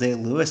 Daniel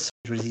Day-Lewis.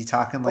 Was he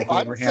talking like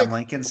Abraham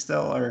Lincoln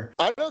still, or?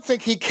 I don't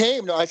think he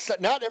came. No,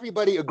 not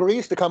everybody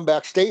agrees to come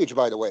backstage.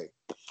 By the way,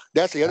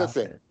 that's the other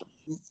thing.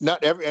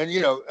 Not every, and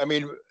I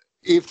mean,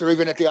 if they're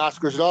even at the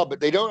Oscars at all, but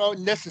they don't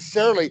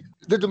necessarily.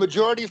 The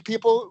majority of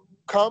people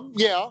come,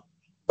 yeah,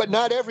 but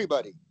not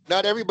everybody.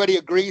 Not everybody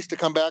agrees to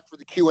come back for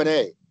the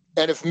Q&A.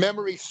 And if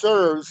memory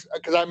serves,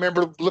 because I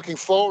remember looking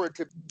forward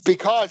to,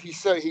 because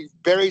he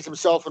buries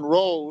himself in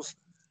roles,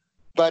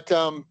 but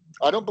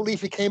I don't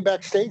believe he came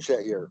backstage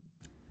that year.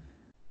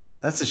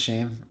 That's a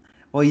shame.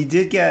 Well,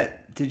 did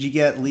you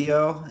get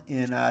Leo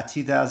in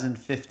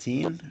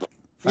 2015?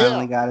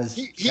 Finally got his.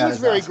 He was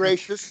very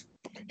gracious.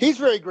 He's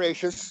very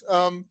gracious.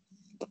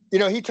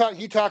 He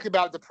talked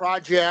about the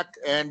project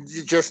and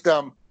just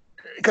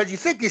because you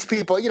think these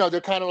people,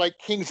 they're kind of like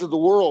kings of the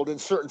world in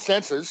certain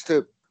senses,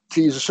 to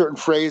use a certain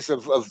phrase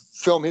of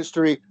film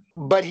history.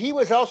 But he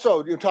was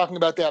also talking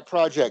about that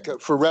project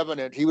for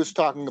Revenant. He was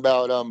talking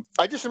about,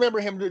 I just remember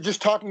him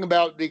just talking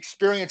about the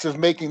experience of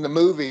making the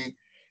movie.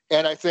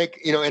 And I think,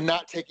 and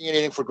not taking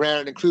anything for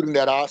granted, including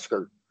that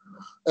Oscar.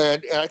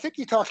 And I think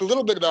he talked a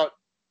little bit about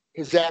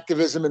his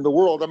activism in the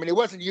world. I mean, he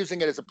wasn't using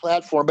it as a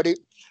platform, but he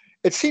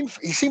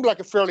seemed like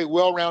a fairly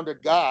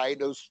well-rounded guy in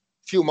those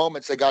few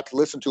moments I got to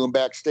listen to him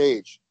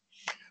backstage.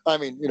 I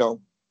mean,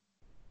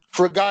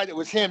 for a guy that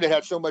was him that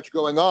had so much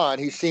going on,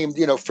 he seemed,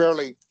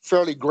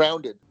 fairly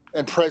grounded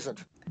and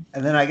present.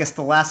 And then I guess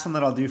the last one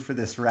that I'll do for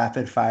this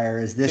rapid fire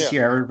is this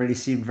year. Everybody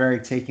seemed very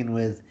taken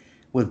with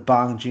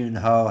Bong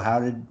Joon-ho.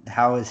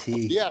 How is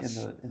he in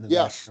the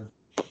background?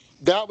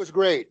 That was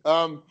great.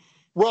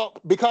 Well,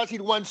 because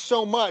he'd won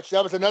so much,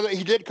 that was another.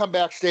 He did come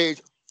backstage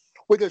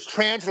with his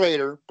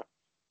translator,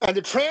 and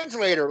the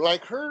translator,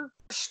 like her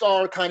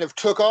star, kind of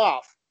took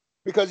off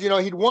because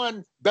he'd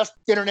won Best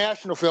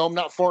International Film,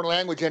 not Foreign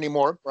Language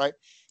anymore, right?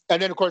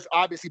 And then of course,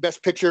 obviously,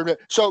 Best Picture.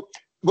 So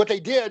what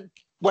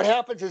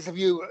happens is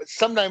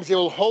sometimes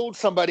they'll hold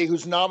somebody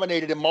who's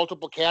nominated in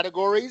multiple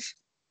categories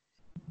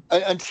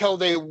until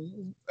the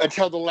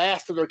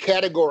last of their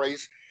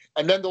categories,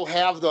 and then they'll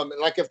have them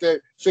like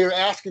so you're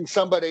asking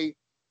somebody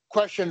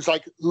questions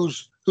like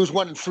who's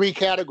won in 3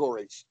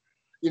 categories,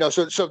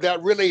 so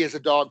that really is a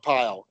dog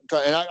pile.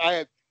 And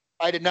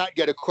I did not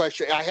get a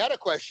question. I had a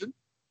question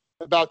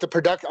about the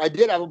production. I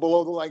did have a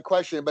below the line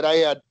question, but I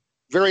had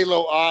very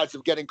low odds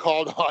of getting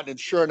called on, and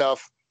sure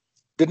enough,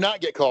 did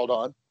not get called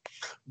on.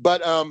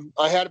 But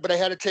I had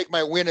to take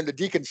my win in the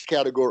Deacons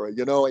category.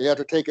 You have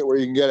to take it where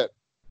you can get it.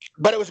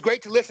 But it was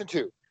great to listen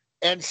to.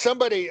 And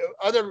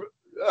other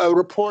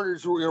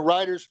reporters,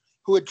 writers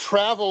who had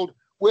traveled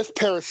with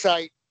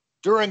Parasite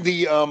during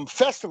the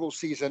festival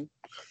season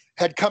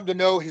had come to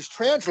know his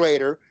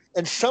translator,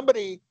 and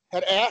somebody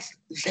had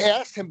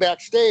asked him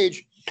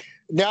backstage,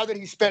 now that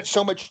he spent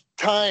so much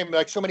time,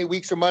 like so many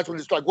weeks or months with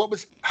his dog,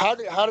 how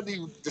did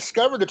he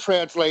discover the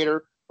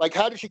translator? Like,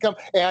 how did she come?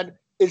 And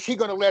is he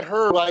going to let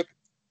her, like,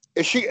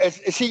 and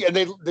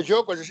the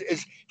joke was,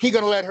 is he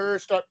going to let her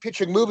start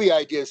pitching movie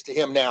ideas to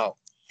him now?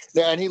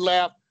 And he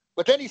laughed.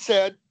 But then he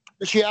said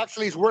that she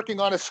actually is working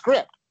on a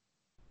script.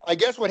 I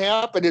guess what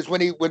happened is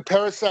when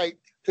Parasite,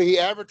 so he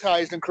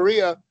advertised in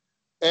Korea,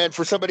 and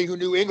for somebody who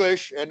knew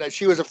English, and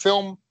she was a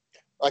film,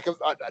 like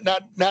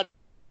not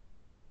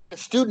a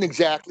student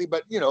exactly,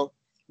 but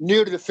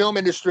new to the film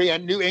industry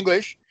and knew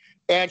English,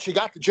 and she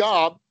got the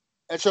job.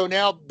 And so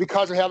now,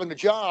 because of having the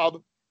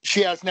job,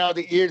 she has now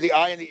the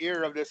eye and the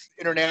ear of this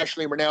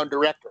internationally renowned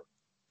director.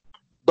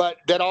 But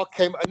that all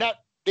came, not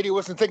that he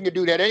wasn't thinking to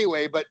do that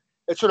anyway, but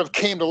it sort of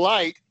came to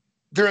light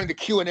during the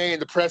Q&A in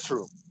the press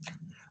room.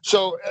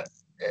 So,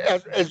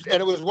 and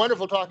it was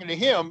wonderful talking to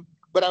him,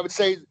 but I would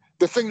say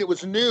the thing that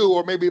was new,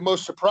 or maybe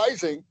most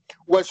surprising,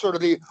 was sort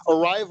of the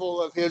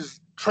arrival of his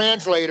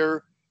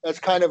translator as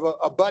kind of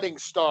a budding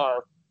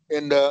star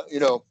in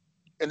the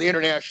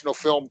international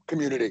film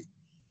community.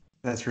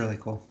 That's really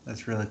cool.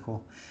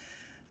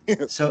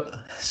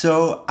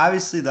 So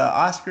obviously the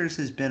Oscars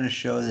has been a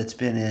show that's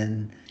been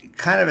in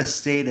kind of a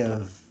state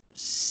of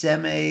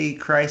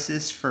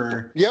semi-crisis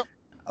for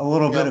a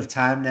little bit of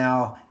time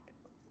now.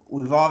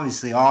 We've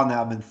obviously all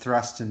now been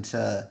thrust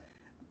into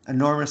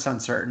enormous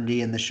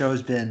uncertainty, and the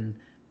show's been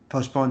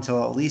postponed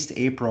till at least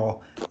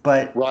April.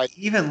 But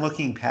even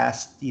looking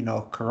past,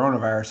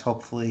 coronavirus,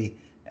 hopefully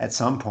at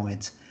some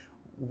point,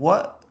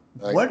 what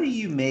do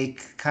you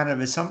make, kind of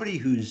as somebody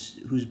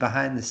who's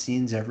behind the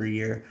scenes every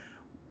year?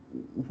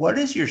 What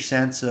is your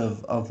sense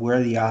of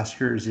where the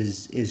Oscars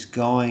is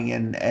going,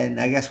 and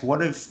I guess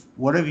what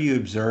have you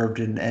observed,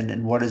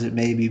 and what does it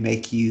maybe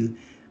make you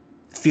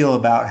feel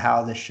about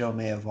how the show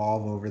may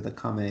evolve over the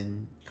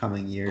coming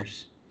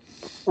years?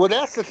 Well,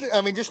 that's the thing.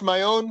 I mean, just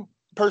my own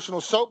personal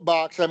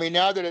soapbox. I mean,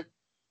 now that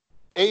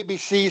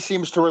ABC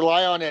seems to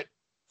rely on it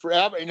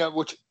forever,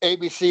 which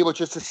ABC, which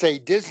is to say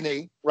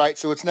Disney, right?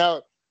 So it's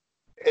now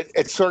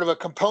it's sort of a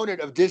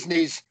component of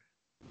Disney's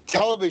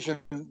television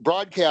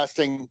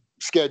broadcasting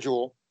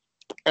schedule.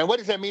 And what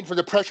does that mean for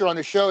the pressure on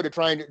the show to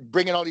try and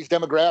bring in all these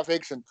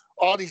demographics and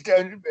all these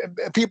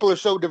people are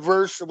so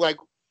diverse? Like,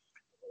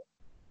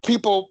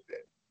 people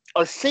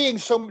are seeing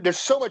there's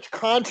so much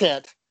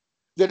content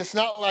that it's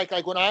not like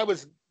when I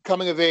was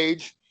coming of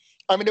age.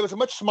 I mean, there was a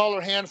much smaller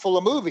handful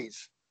of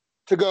movies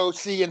to go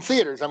see in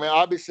theaters. I mean,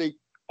 obviously,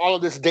 all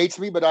of this dates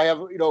me, but I have,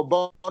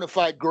 bona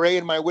fide gray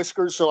in my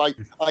whiskers, so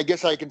I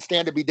guess I can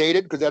stand to be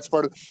dated because that's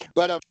part of.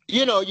 But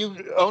you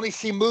only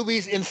see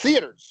movies in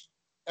theaters,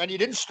 and you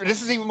didn't.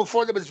 This is even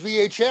before there was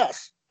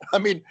VHS. I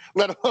mean,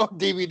 let alone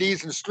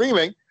DVDs and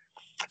streaming.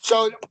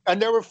 So,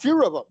 and there were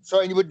fewer of them.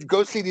 So, and you would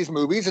go see these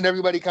movies, and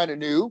everybody kind of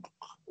knew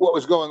what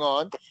was going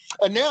on.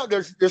 And now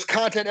there's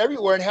content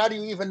everywhere, and how do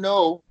you even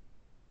know?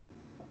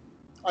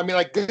 I mean,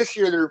 like this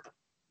year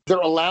they're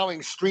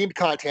allowing streamed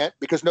content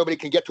because nobody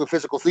can get to a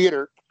physical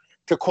theater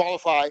to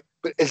qualify.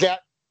 But is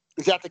that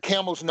the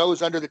camel's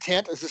nose under the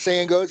tent, as the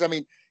saying goes? I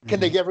mean,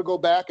 can they ever go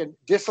back and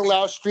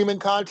disallow streaming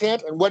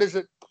content? And what is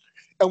it?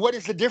 And what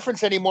is the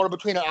difference anymore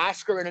between an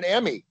Oscar and an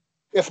Emmy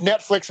if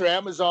Netflix or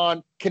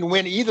Amazon can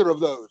win either of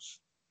those?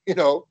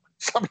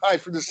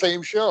 Sometimes for the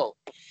same show.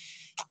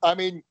 I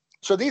mean,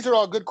 so these are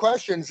all good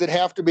questions that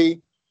have to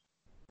be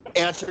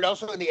answered.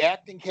 Also in the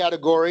acting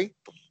category,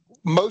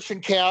 motion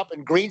cap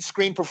and green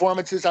screen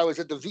performances. I was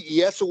at the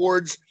VES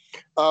Awards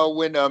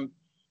when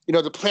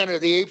the Planet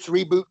of the Apes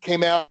reboot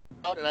came out,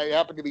 and I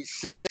happened to be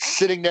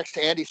sitting next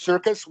to Andy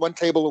Serkis, one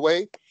table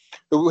away,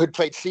 who had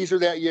played Caesar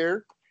that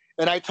year.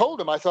 And I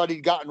told him I thought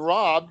he'd gotten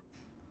robbed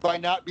by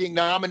not being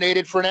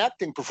nominated for an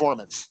acting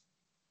performance.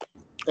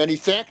 And he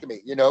thanked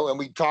me, and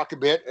we talked a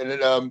bit.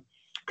 And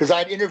because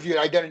I'd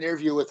done an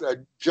interview with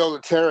Joe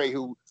Lettieri,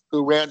 who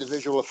ran the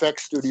visual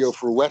effects studio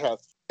for Wet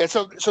House. And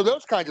so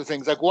those kinds of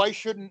things, like why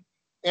shouldn't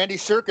Andy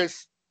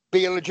Serkis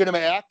be a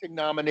legitimate acting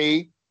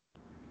nominee,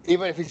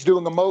 even if he's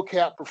doing a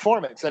mocap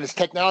performance? And as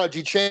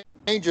technology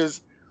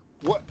changes,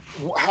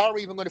 how are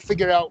we even going to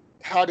figure out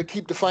how to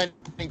keep defining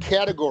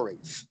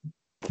categories?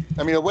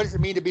 I mean, what does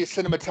it mean to be a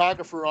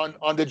cinematographer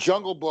on The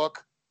Jungle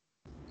Book,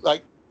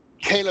 like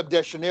Caleb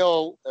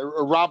Deschanel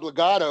or Rob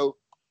Legato,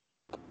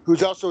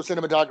 who's also a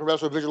cinematographer,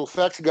 also a visual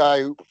effects guy?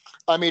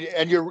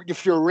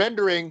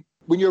 And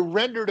when you're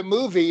rendered a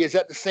movie, is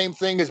that the same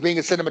thing as being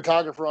a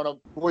cinematographer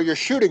where you're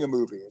shooting a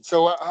movie? And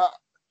so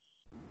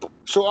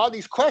all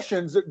these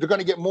questions, they're going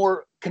to get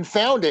more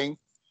confounding,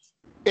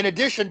 in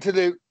addition to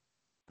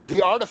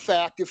the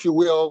artifact, if you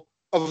will,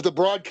 of the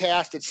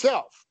broadcast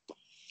itself,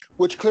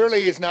 which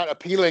clearly is not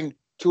appealing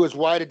to as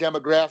wide a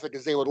demographic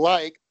as they would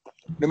like,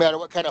 no matter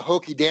what kind of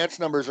hokey dance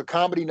numbers or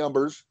comedy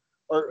numbers,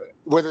 or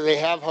whether they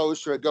have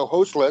hosts or go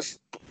hostless.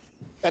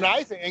 And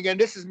I think, again,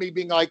 this is me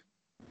being like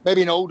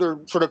maybe an older,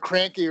 sort of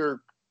crankier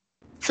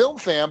film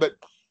fan, but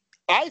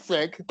I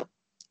think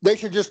they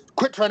should just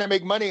quit trying to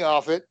make money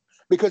off it,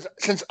 because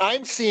since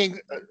I'm seeing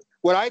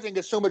what I think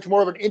is so much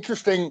more of an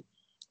interesting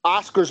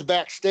Oscars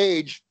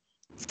backstage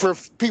for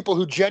people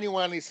who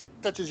genuinely,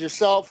 such as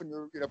yourself and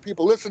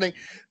people listening,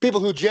 people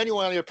who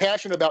genuinely are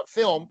passionate about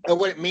film and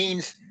what it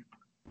means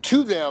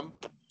to them,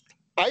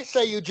 I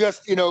say you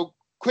just,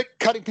 quit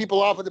cutting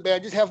people off at the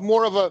band. Just have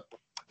more of a,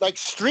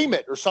 stream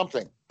it or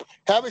something.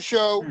 Have a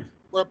show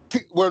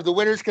where the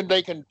winners can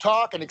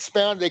talk and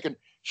expound. They can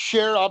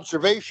share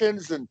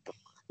observations, and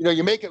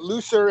you make it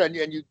looser, and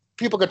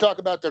people can talk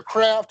about their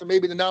craft, and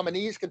maybe the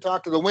nominees can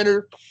talk to the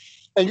winner,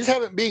 and just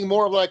have it being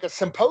more of like a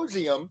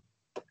symposium,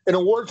 an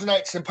awards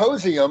night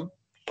symposium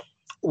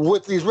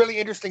with these really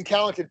interesting,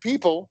 talented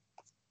people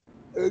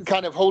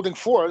kind of holding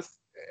forth.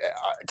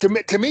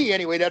 To me,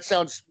 anyway, that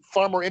sounds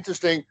far more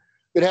interesting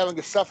than having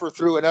to suffer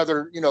through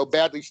another,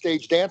 badly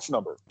staged dance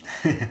number.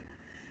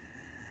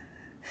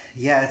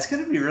 Yeah, it's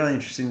going to be really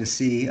interesting to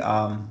see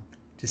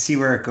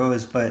where it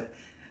goes. But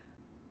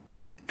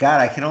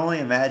God, I can only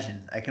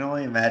imagine. I'm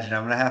going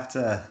to have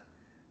to,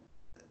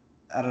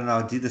 I don't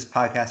know, do this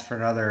podcast for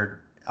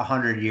another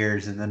 100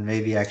 years, and then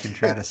maybe I can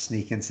try to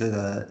sneak into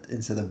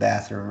the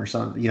bathroom or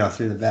something,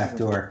 through the back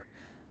door.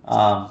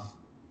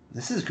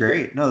 This is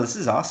great. No, this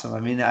is awesome. I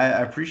mean,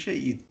 I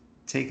appreciate you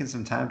taking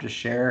some time to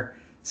share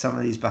some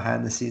of these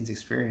behind the scenes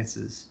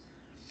experiences.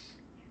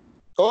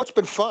 Oh, it's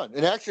been fun.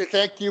 And actually,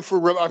 thank you for,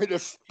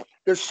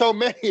 there's so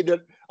many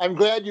that I'm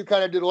glad you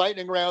kind of did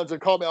lightning rounds and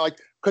called me,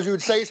 because you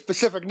would say a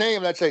specific name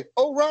and I'd say,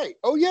 oh, right.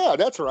 Oh, yeah,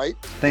 that's right.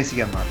 Thanks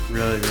again, Mark.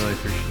 Really, really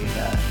appreciate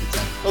that.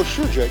 Oh,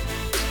 sure, Jake.